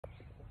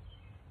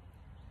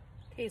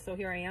Okay, so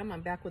here I am.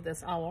 I'm back with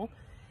this owl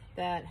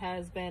that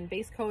has been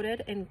base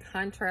coated and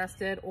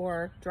contrasted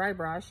or dry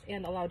brushed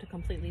and allowed to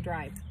completely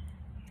dry.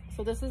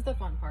 So this is the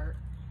fun part.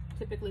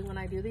 Typically when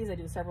I do these, I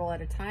do several at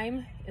a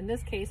time. In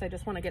this case, I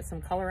just want to get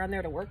some color on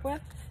there to work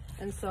with.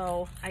 And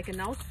so I can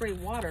now spray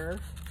water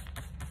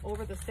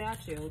over the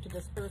statue to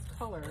disperse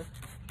color,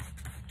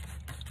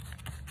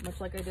 much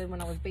like I did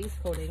when I was base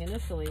coating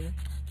initially.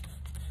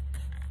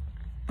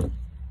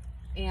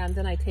 And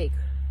then I take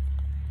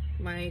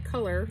my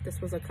color. This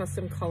was a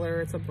custom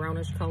color. It's a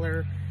brownish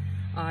color.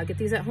 Get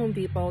these at Home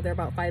Depot. They're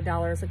about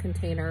 $5 a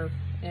container,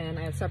 and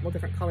I have several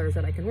different colors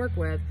that I can work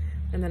with,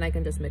 and then I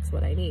can just mix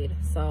what I need.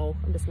 So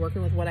I'm just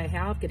working with what I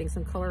have, getting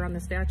some color on the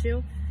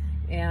statue,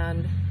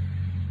 and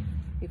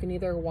you can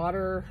either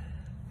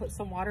put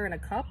some water in a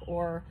cup,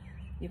 or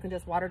you can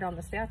just water down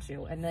the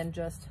statue and then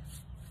just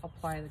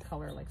apply the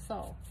color like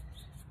so.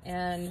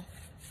 And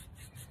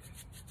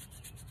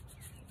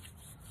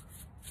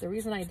the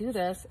reason I do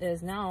this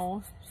is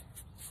now,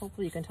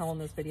 hopefully you can tell in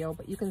this video,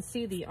 but you can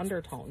see the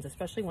undertones,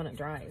 especially when it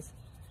dries.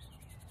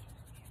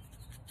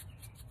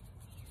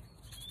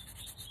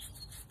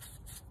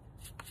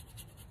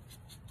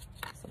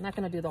 So I'm not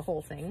going to do the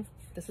whole thing.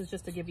 This is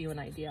just to give you an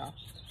idea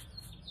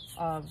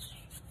of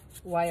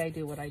why I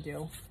do what I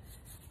do.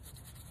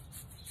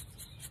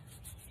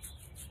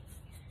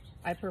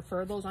 I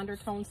prefer those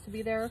undertones to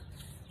be there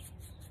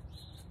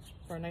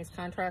for a nice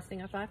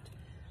contrasting effect.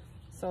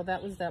 So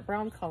that was that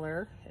brown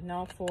color. And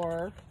now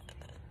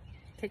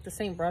take the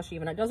same brush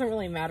even. It doesn't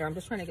really matter. I'm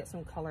just trying to get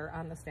some color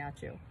on the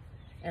statue.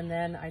 And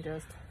then I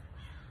just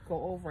go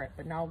over it.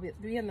 But now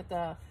being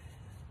that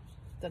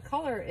the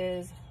color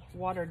is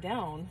watered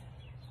down,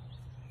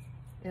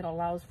 it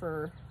allows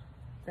for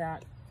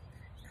that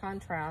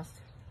contrast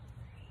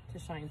to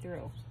shine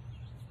through,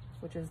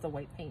 which is the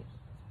white paint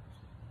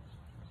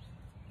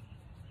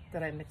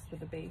that I mixed with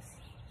the base.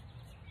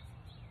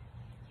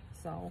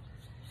 So,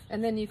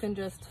 and then you can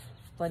just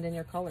blend in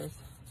your colors.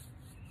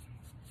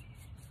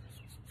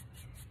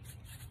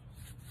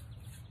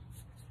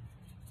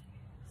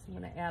 So I'm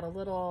going to add a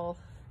little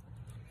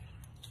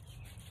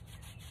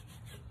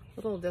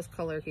of this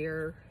color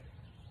here.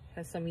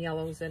 Has some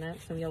yellows in it,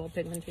 some yellow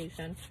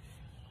pigmentation.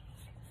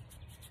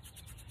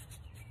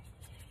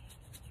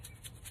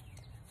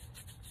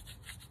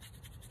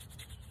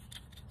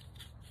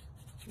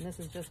 And this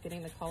is just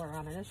getting the color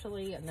on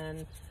initially, and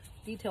then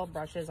detailed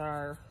brushes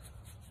are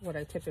what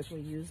I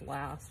typically use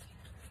last.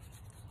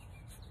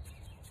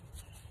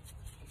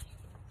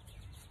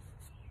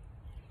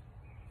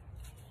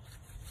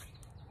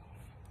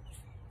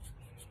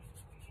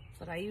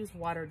 But I use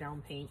watered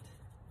down paint.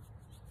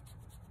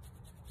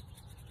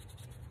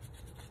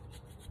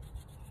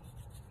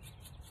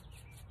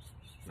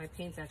 My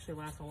paints actually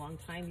last a long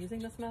time using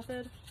this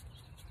method.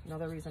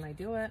 Another reason I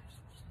do it.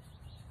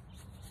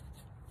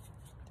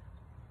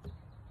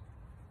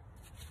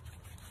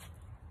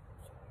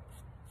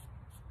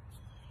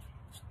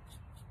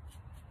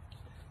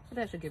 But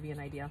that should give you an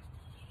idea.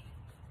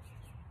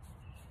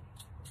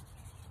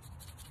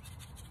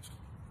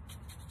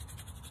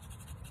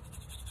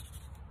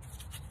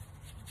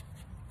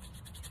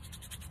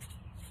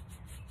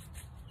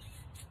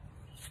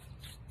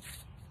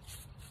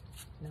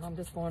 Now I'm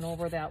just going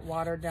over that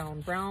watered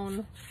down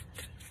brown,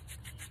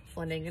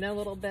 blending it in a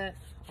little bit.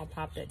 I'll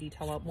pop that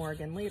detail up more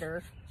again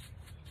later.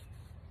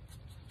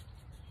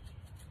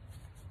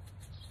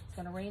 It's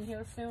gonna rain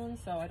here soon,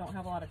 so I don't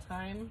have a lot of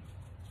time.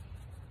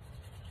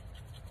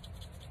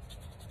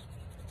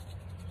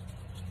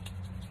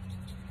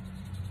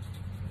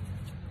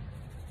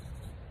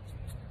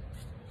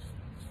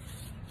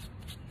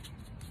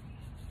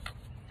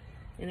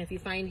 And if you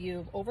find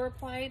you've over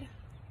applied,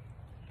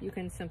 you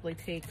can simply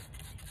take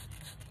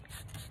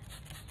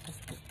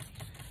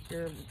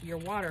your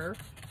water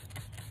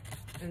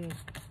and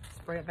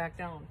spray it back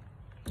down.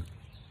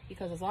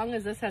 Because as long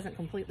as this hasn't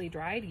completely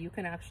dried, you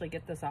can actually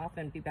get this off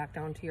and be back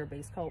down to your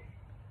base coat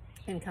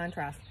in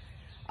contrast.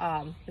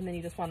 And then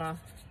you just want to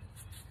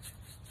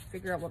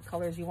figure out what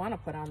colors you want to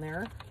put on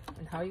there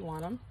and how you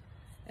want them,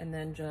 and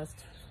then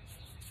just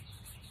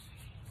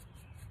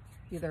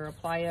either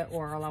apply it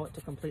or allow it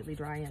to completely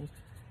dry and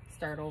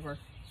start over.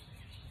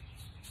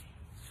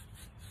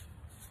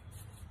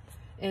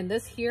 And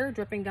this here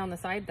dripping down the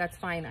side, that's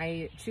fine.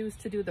 I choose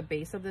to do the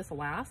base of this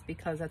last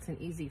because that's an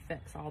easy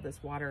fix. All this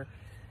water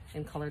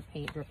and colored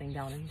paint dripping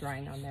down and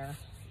drying on there,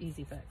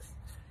 easy fix.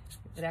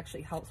 It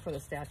actually helps for the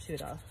statue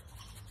to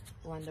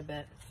blend a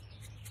bit.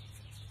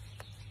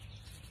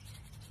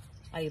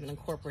 I even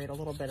incorporate a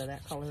little bit of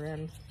that color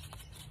in.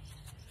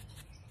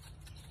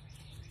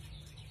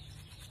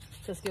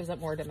 Just gives it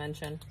more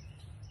dimension.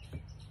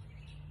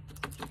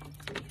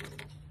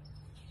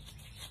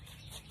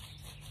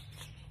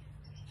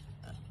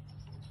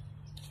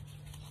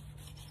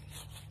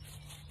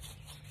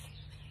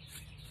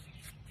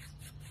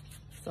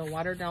 So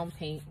watered down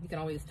paint, you can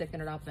always thicken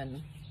it up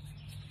and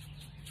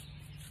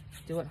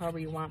do it however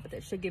you want, but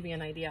it should give you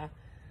an idea.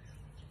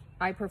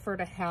 I prefer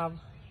to have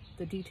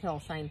the detail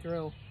shine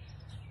through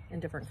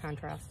in different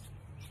contrasts.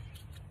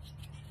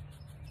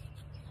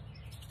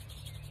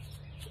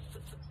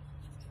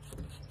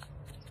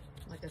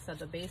 Like I said,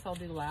 the base I'll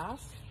do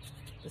last.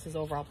 This is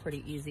overall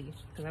pretty easy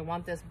because I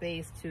want this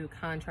base to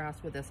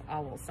contrast with this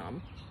owl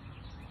some.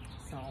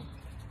 So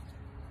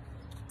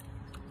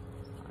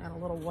add a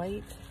little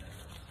white.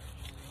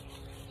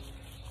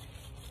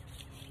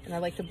 And I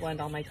like to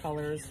blend all my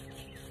colors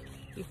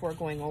before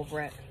going over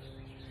it.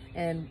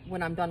 And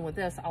when I'm done with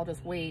this, I'll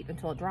just wait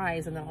until it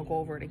dries and then I'll go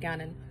over it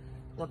again and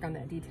work on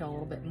that detail a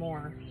little bit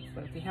more.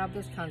 But if you have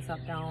this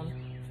concept down,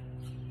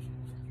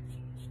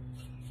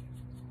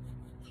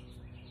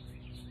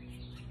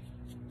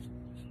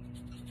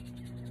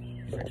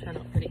 it'll turn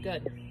out pretty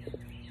good.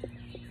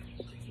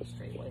 Some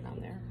straight white on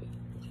there.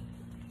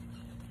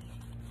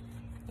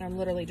 And I'm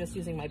literally just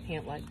using my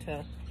pant leg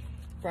to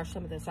brush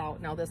some of this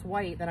out. Now this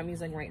white that I'm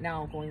using right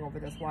now, going over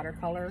this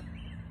watercolor,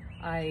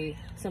 I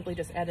simply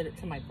just added it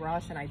to my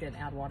brush and I didn't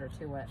add water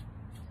to it.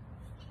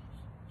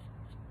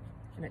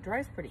 And it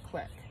dries pretty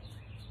quick.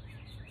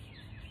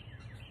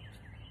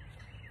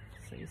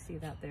 So you see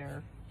that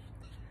there.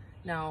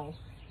 Now,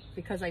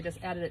 because I just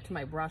added it to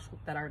my brush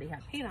that already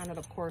had paint on it,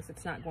 of course,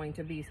 it's not going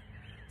to be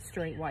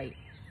straight white.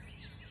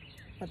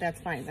 But that's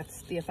fine.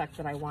 That's the effect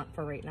that I want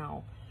for right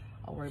now.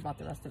 I'll worry about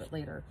the rest of it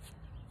later.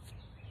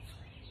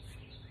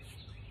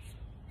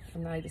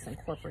 And then I just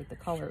incorporate the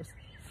colors,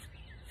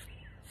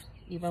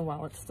 even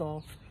while it's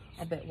still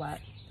a bit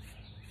wet.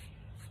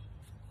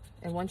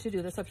 And once you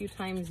do this a few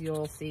times,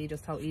 you'll see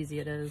just how easy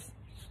it is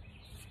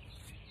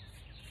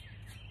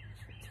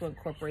to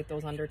incorporate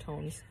those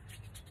undertones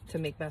to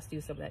make best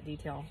use of that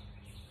detail.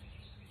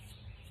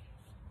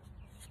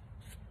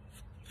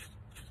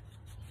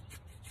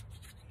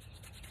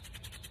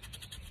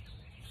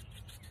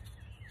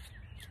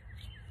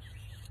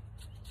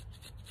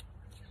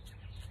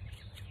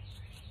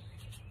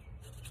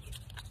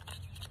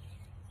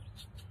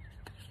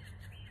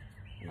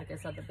 And like I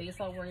said, the base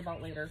I'll worry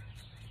about later.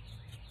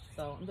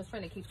 So I'm just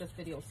trying to keep this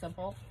video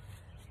simple,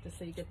 just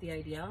so you get the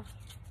idea.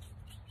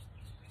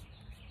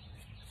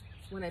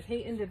 When I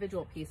paint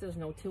individual pieces,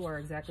 no two are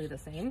exactly the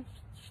same.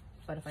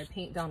 But if I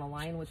paint down a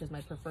line, which is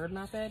my preferred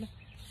method,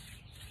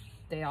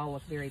 they all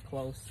look very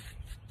close.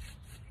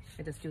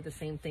 I just do the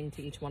same thing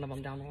to each one of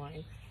them down the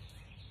line.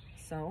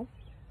 So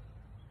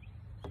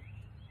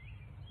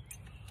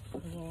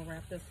we'll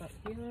wrap this up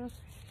here.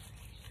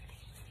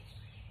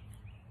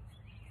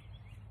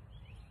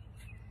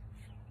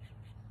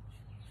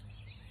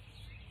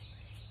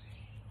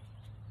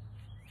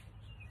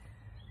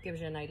 Gives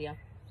you an idea.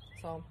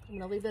 So I'm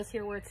gonna leave this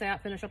here where it's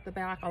at, finish up the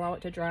back, allow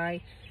it to dry,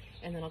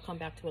 and then I'll come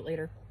back to it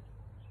later.